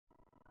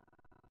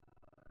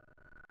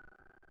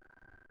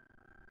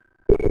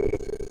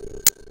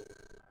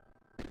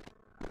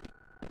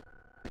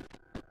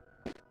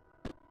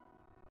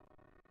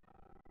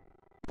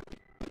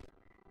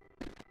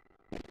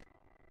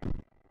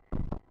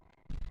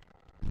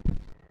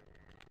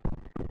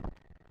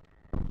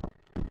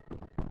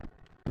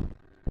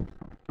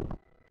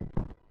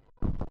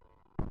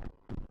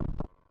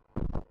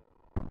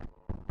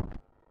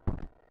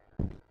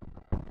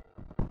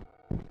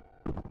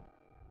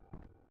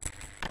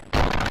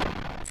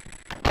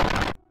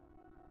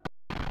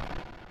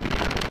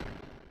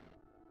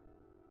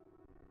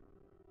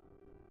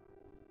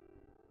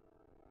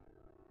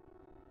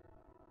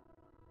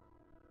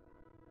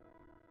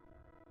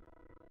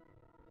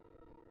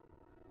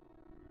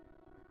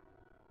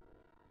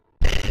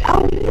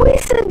A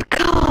wizard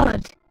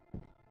card!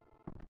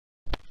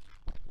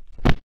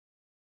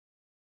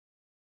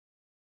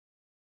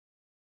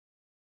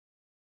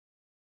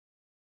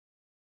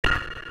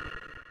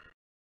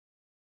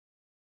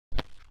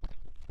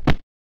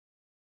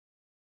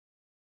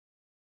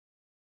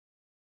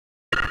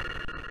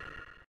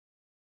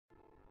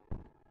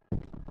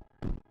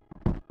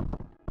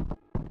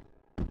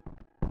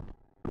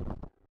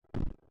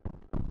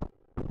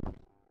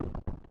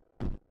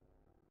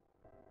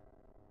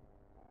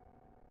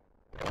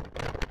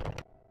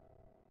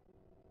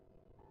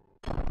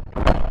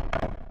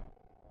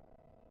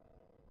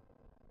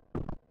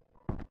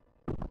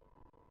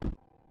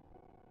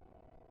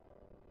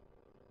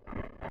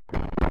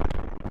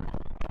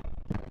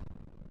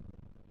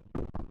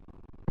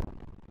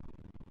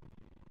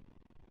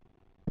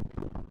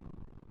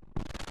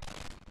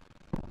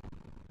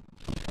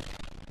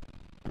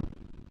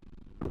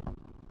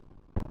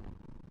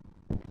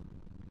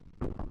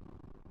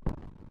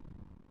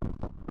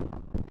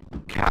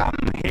 Come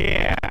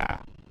here.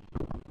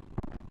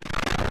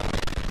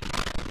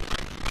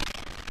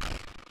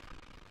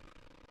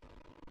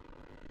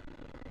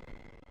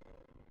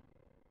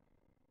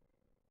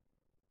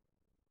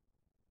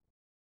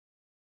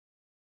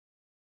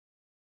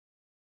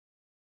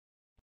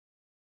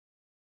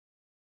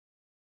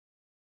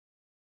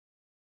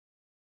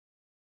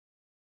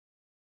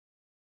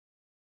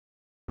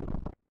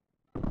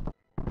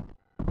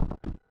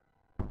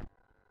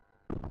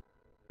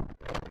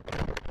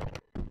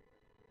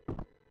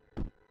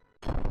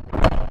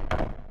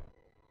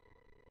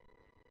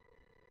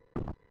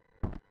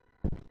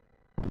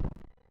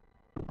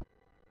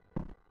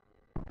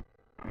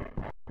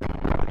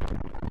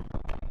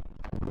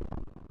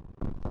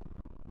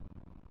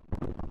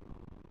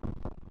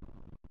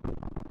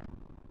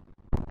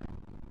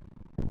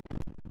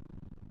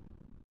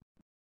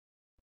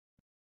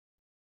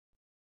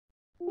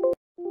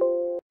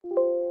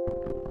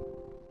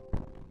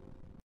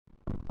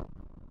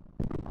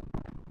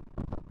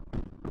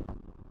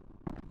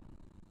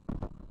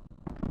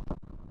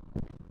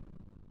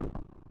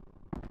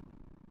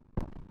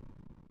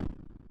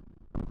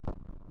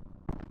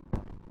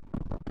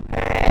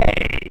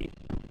 Hey!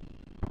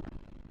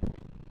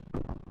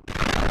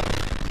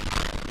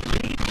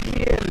 Leave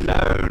me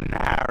alone,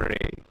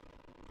 Harry.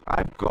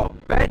 I've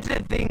got better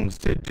things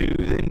to do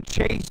than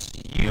chase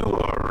you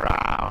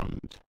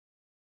around.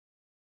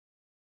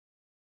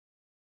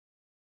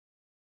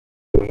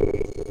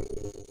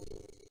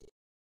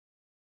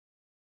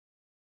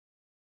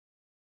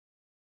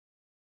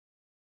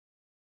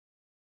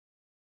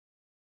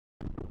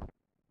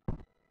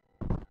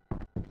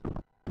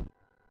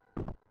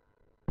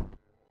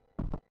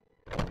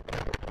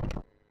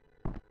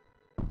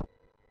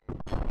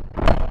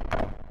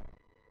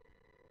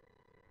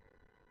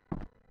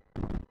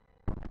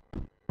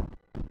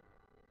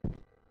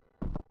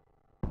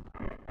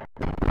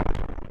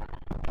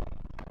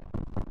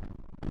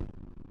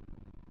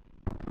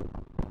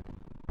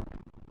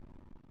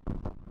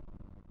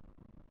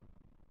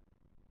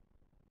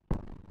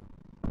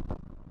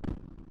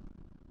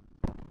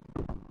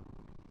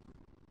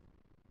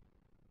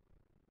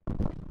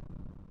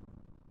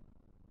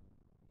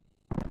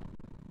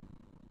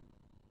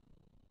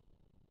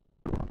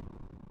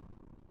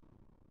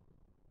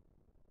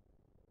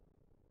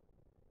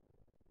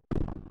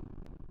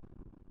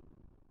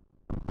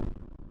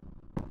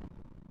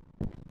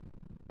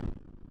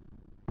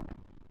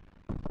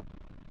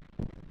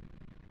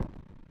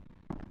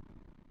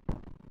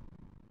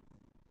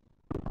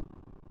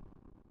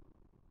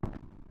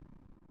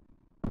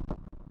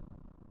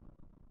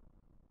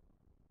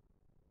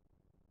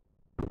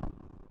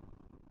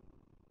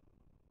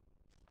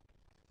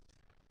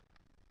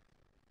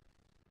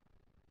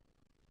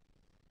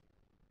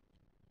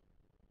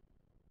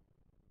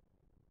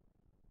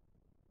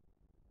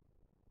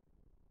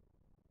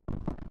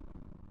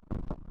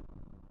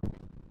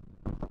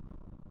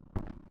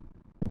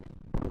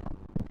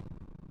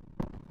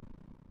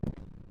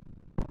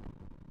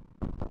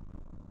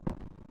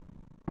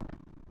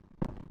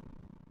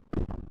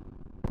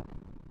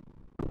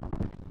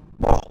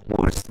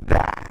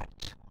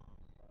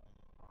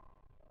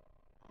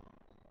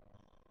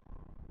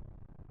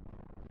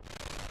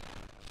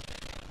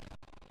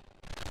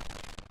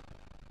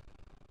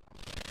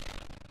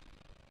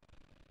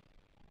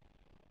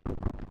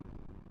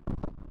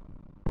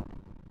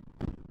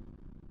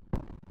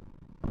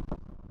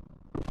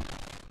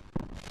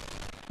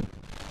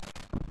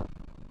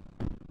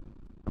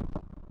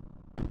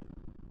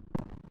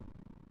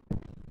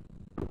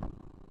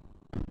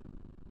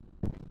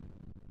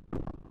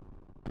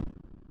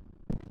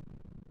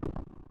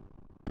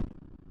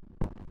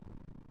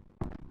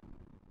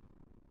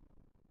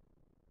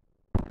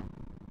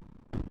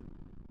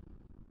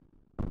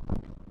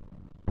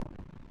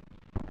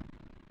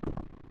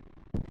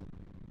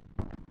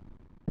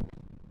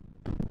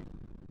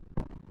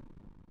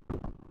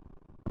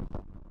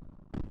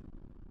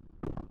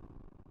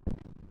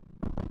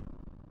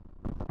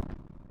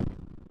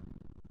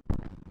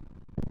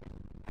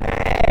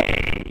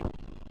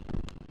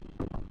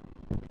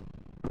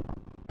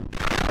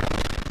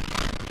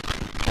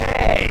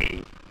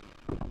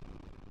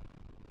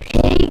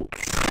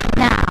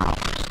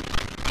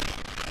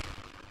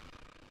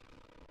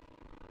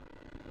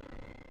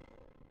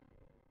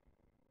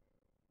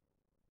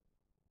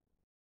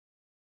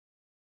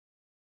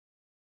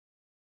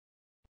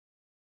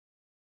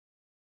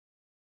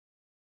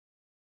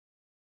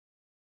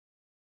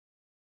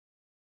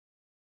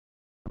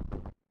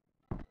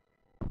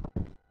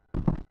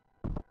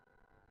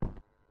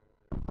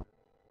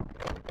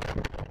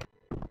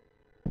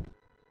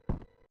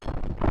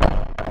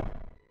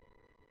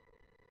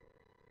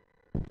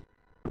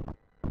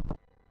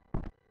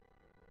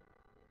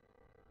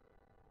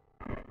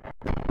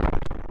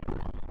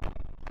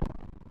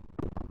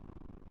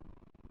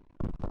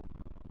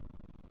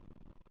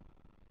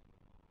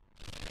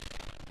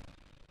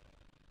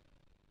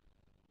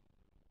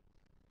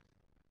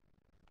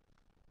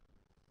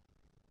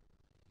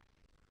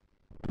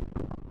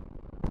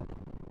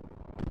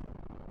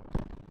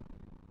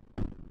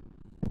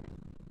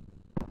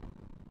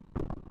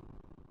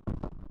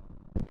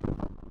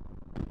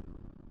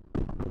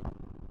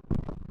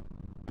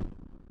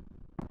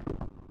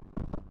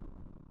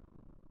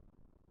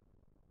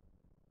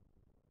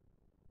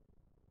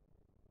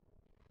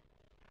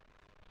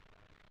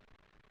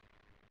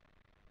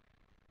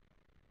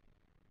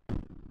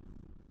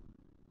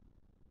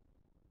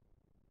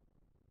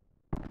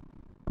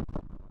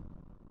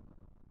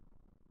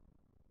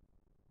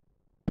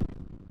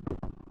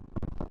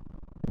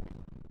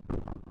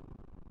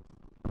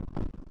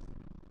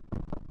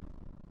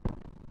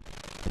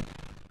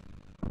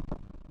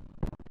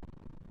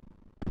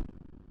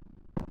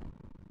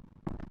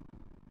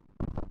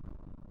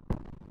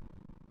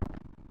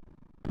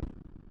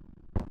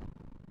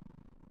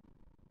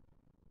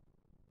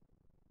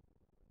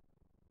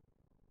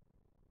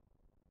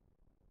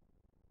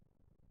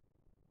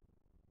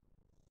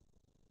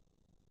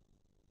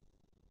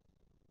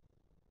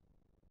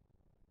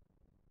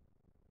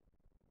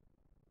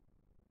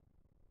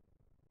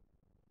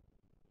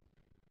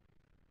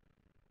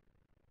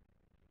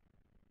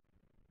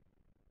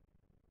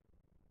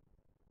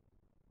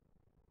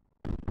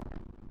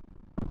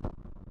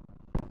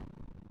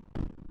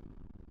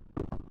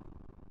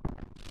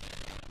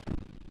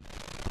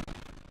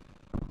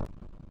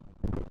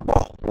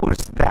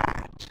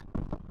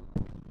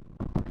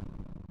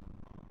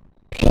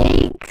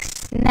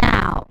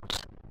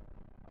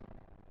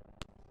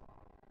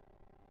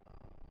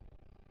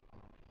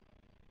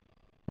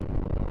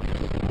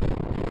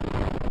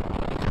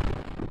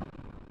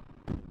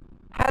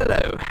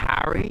 Hello,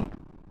 Harry.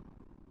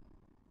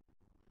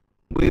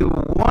 We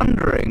were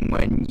wondering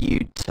when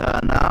you'd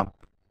turn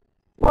up.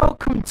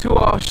 Welcome to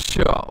our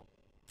shop.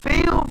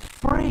 Feel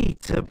free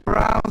to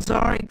browse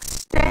our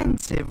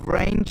extensive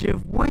range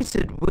of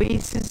wizard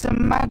wheezes and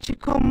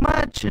magical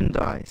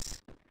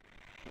merchandise.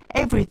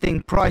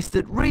 Everything priced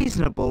at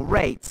reasonable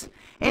rates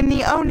in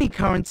the only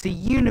currency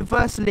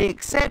universally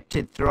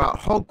accepted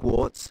throughout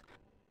Hogwarts,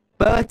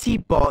 Bertie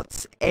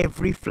Bott's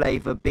every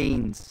flavour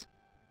beans.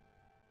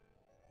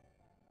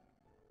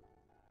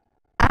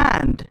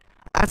 And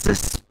as a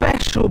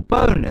special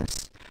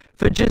bonus,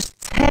 for just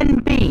 10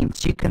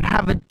 beans you can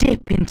have a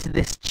dip into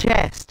this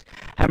chest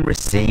and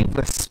receive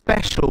a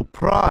special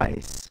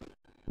prize.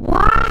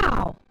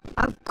 Wow!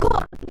 I've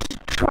got to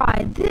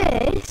try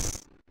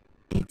this.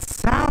 It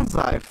sounds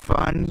like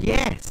fun,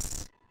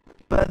 yes.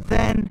 But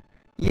then,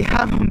 you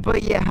haven't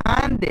put your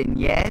hand in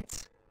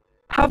yet.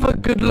 Have a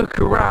good look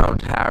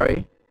around,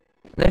 Harry.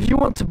 And if you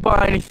want to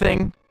buy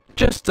anything,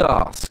 just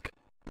ask.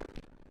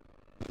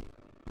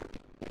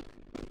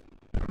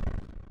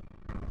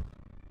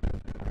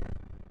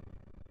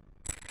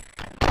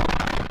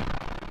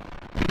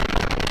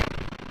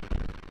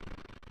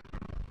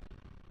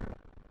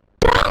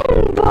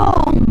 Dung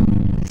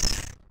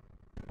bombs!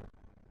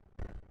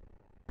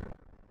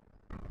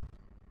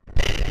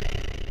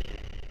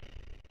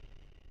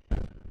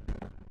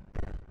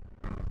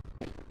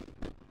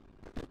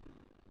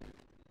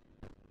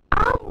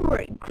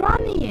 Albert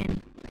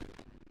Grunion,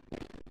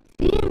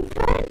 the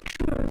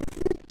inventor of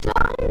the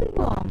dung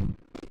bomb.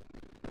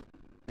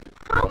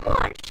 How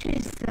much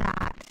is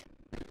that?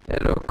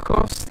 It'll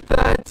cost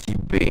 30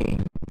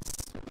 beans.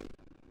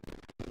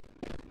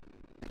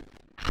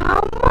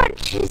 How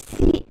much is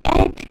the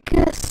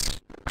Edgar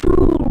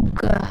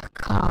Struger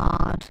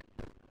card?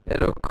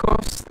 It'll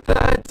cost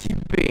 30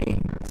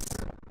 beans.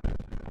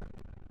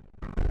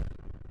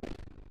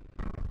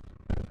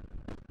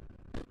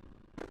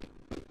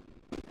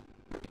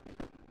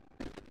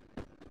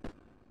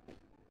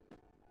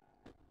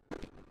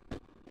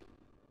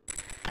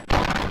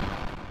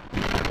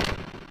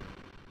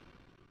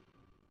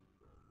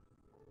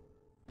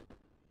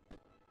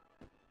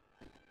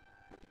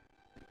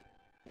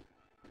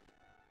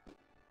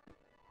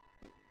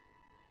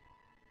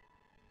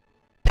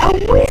 A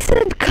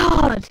wizard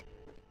card!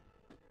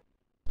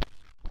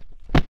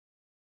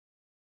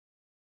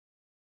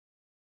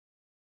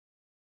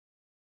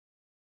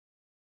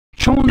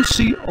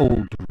 Chauncey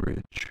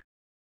Aldridge.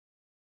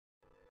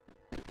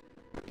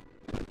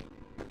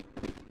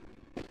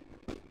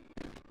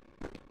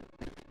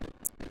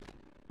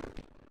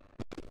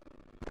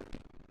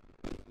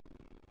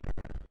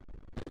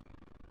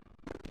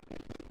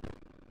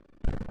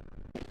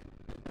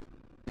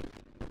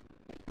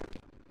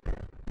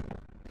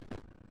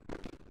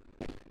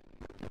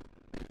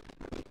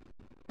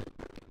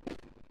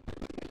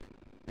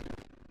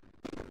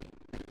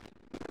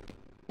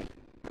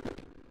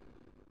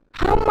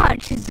 How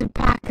much is a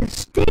pack of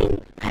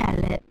stink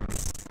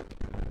pellets?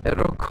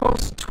 It'll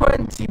cost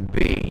 20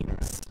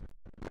 beans.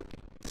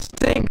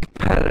 Stink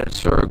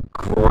pellets are a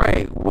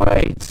great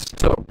way to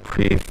stop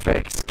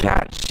prefects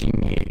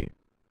catching you.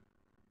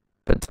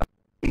 But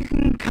You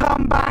can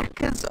come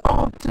back as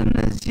often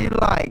as you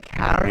like,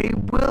 Harry.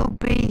 We'll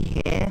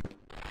be here.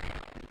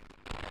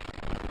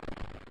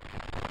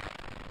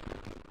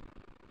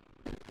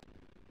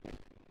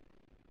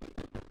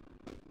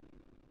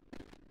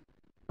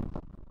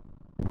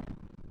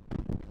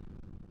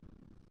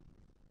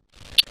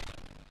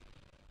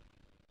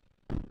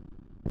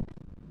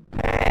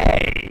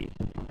 Hey!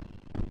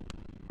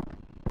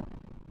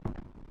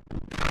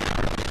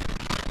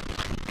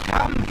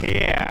 Come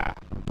here!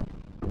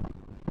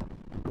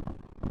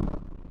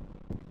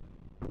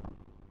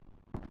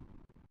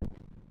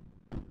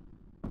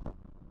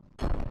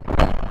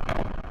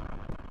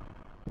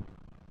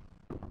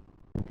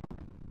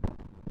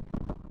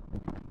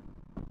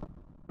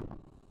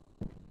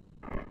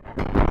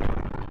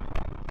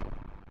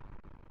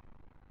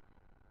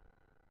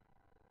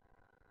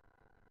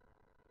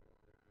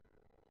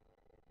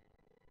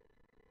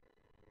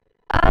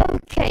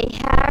 Okay,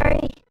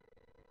 Harry.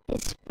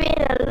 It's been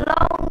a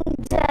long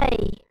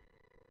day.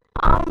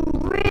 I'm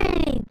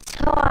really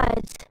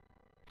tired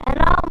and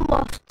I'm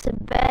off to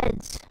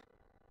bed.